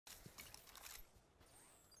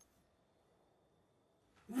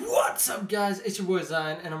What's up, guys? It's your boy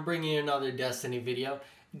Zion, and I'm bringing you another Destiny video.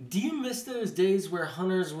 Do you miss those days where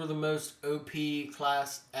hunters were the most OP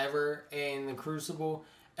class ever in the Crucible,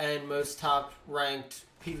 and most top-ranked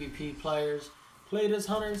PvP players played as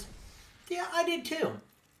hunters? Yeah, I did too.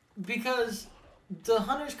 Because the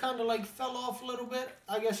hunters kind of like fell off a little bit.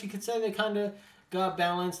 I guess you could say they kind of got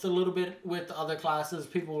balanced a little bit with the other classes.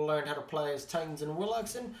 People learned how to play as Titans and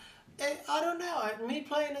Warlocks, and I don't know. Me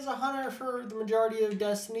playing as a hunter for the majority of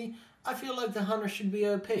Destiny, I feel like the hunter should be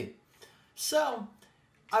OP. So,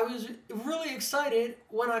 I was really excited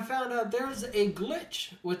when I found out there was a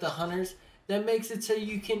glitch with the hunters that makes it so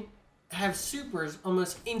you can have supers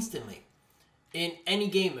almost instantly in any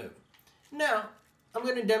game mode. Now, I'm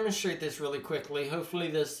going to demonstrate this really quickly. Hopefully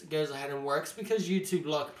this goes ahead and works because YouTube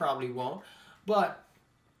luck probably won't. But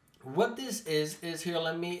what this is here,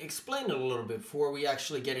 let me explain it a little bit before we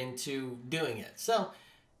actually get into doing it. So,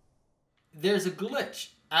 there's a glitch.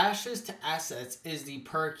 Ashes to Assets is the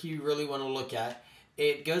perk you really want to look at.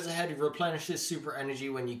 It goes ahead and replenishes super energy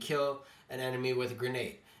when you kill an enemy with a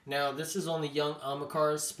grenade. Now, this is on the young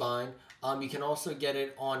Amakar's spine. You can also get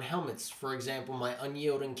it on helmets. For example, my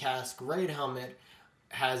Unyielding Cask Raid helmet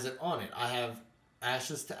has it on it. I have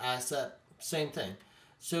Ashes to Asset, same thing.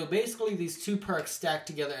 So basically these two perks stack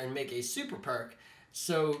together and make a super perk.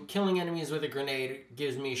 So killing enemies with a grenade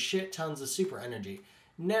gives me shit tons of super energy.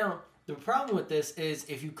 Now, the problem with this is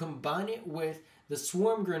if you combine it with the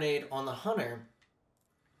swarm grenade on the hunter,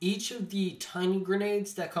 each of the tiny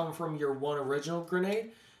grenades that come from your one original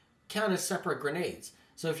grenade count as separate grenades.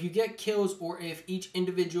 So if you get kills, or if each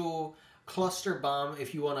individual cluster bomb,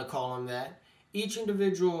 if you want to call them that, each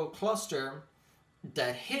individual cluster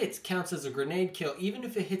that hits counts as a grenade kill, even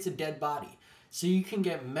if it hits a dead body. So you can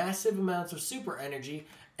get massive amounts of super energy,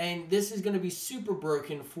 and this is going to be super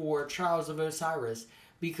broken for Trials of Osiris,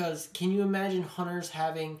 because can you imagine hunters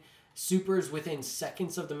having supers within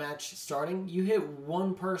seconds of the match starting? You hit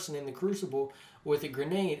one person in the Crucible with a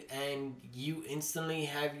grenade and you instantly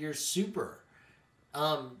have your super.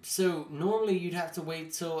 So normally you'd have to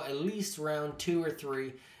wait till at least round 2 or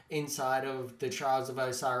 3 inside of the Trials of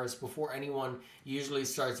Osiris before anyone usually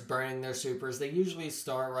starts burning their supers. They usually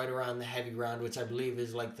start right around the heavy round, which I believe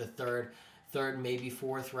is like the third maybe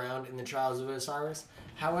 4th round in the Trials of Osiris.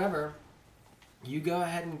 However, you go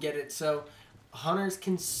ahead and get it so hunters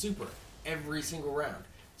can super every single round.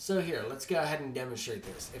 So here, let's go ahead and demonstrate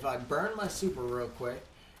this. If I burn my super real quick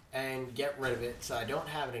and get rid of it so I don't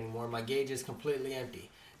have it anymore, my gauge is completely empty.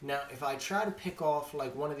 Now, if I try to pick off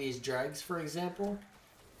like one of these dregs, for example,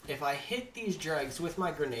 if I hit these dregs with my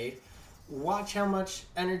grenade, watch how much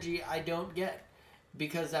energy I don't get,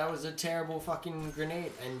 because that was a terrible fucking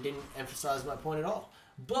grenade and didn't emphasize my point at all.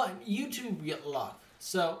 But YouTube get luck.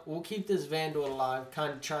 So we'll keep this Vandal alive,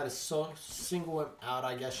 kind of try to single him out,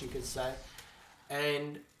 I guess you could say.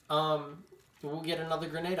 And we'll get another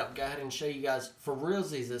grenade up. Go ahead and show you guys for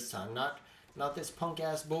realsies this time. Not this punk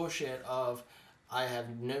ass bullshit of I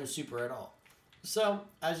have no super at all. So,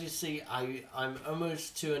 as you see, I'm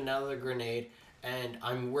almost to another grenade, and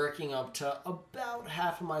I'm working up to about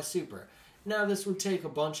half of my super. Now, this would take a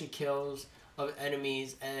bunch of kills of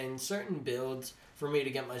enemies and certain builds for me to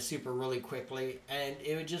get my super really quickly, and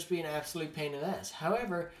it would just be an absolute pain in the ass.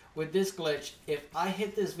 However, with this glitch, if I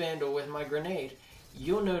hit this Vandal with my grenade,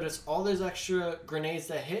 you'll notice all those extra grenades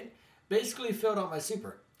that hit basically filled up my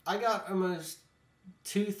super. I got almost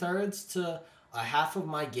 2/3 to a half of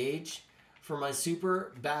my gauge for my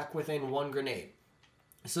super back within one grenade.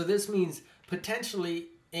 So this means potentially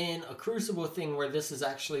in a Crucible thing where this is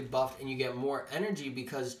actually buffed and you get more energy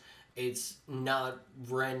because it's not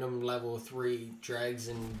random level 3 dregs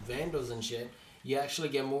and vandals and shit, you actually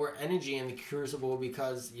get more energy in the Crucible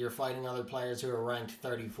because you're fighting other players who are ranked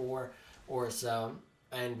 34 or so,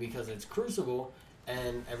 and because it's Crucible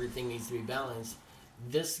and everything needs to be balanced,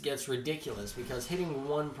 this gets ridiculous because hitting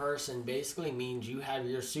one person basically means you have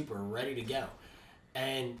your super ready to go.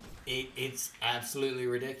 And it's absolutely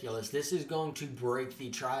ridiculous. This is going to break the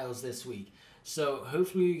trials this week. So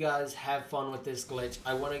hopefully you guys have fun with this glitch.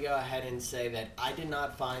 I want to go ahead and say that I did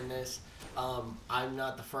not find this. I'm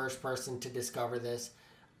not the first person to discover this.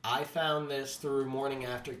 I found this through Morning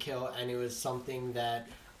After Kill, and it was something that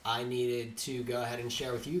I needed to go ahead and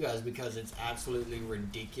share with you guys because it's absolutely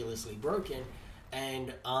ridiculously broken.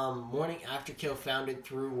 And Morning After Kill found it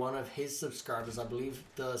through one of his subscribers. I believe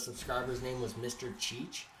the subscriber's name was Mr.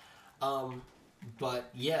 Cheech. But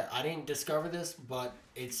yeah, I didn't discover this, but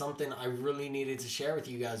it's something I really needed to share with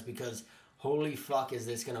you guys because holy fuck is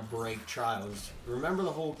this gonna break trials. Remember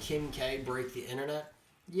the whole Kim K break the internet?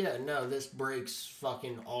 Yeah, no, this breaks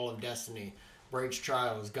fucking all of Destiny. breaks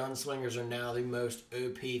trials. Gunslingers are now the most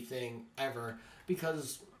OP thing ever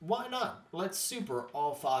because why not? Let's super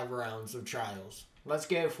all 5 rounds of trials. Let's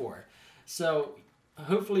go for it. So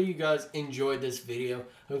hopefully you guys enjoyed this video.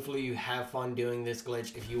 Hopefully you have fun doing this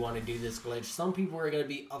glitch if you want to do this glitch. Some people are going to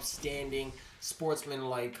be upstanding,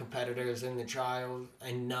 sportsman-like competitors in the trial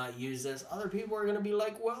and not use this. Other people are going to be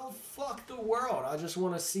like, well, fuck the world. I just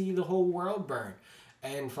want to see the whole world burn.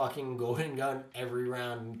 And fucking golden gun every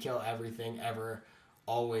round and kill everything ever,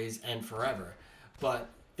 always, and forever. But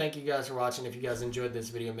thank you guys for watching. If you guys enjoyed this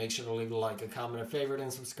video, make sure to leave a like, a comment, a favorite,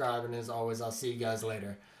 and subscribe. And as always, I'll see you guys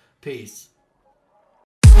later. Peace.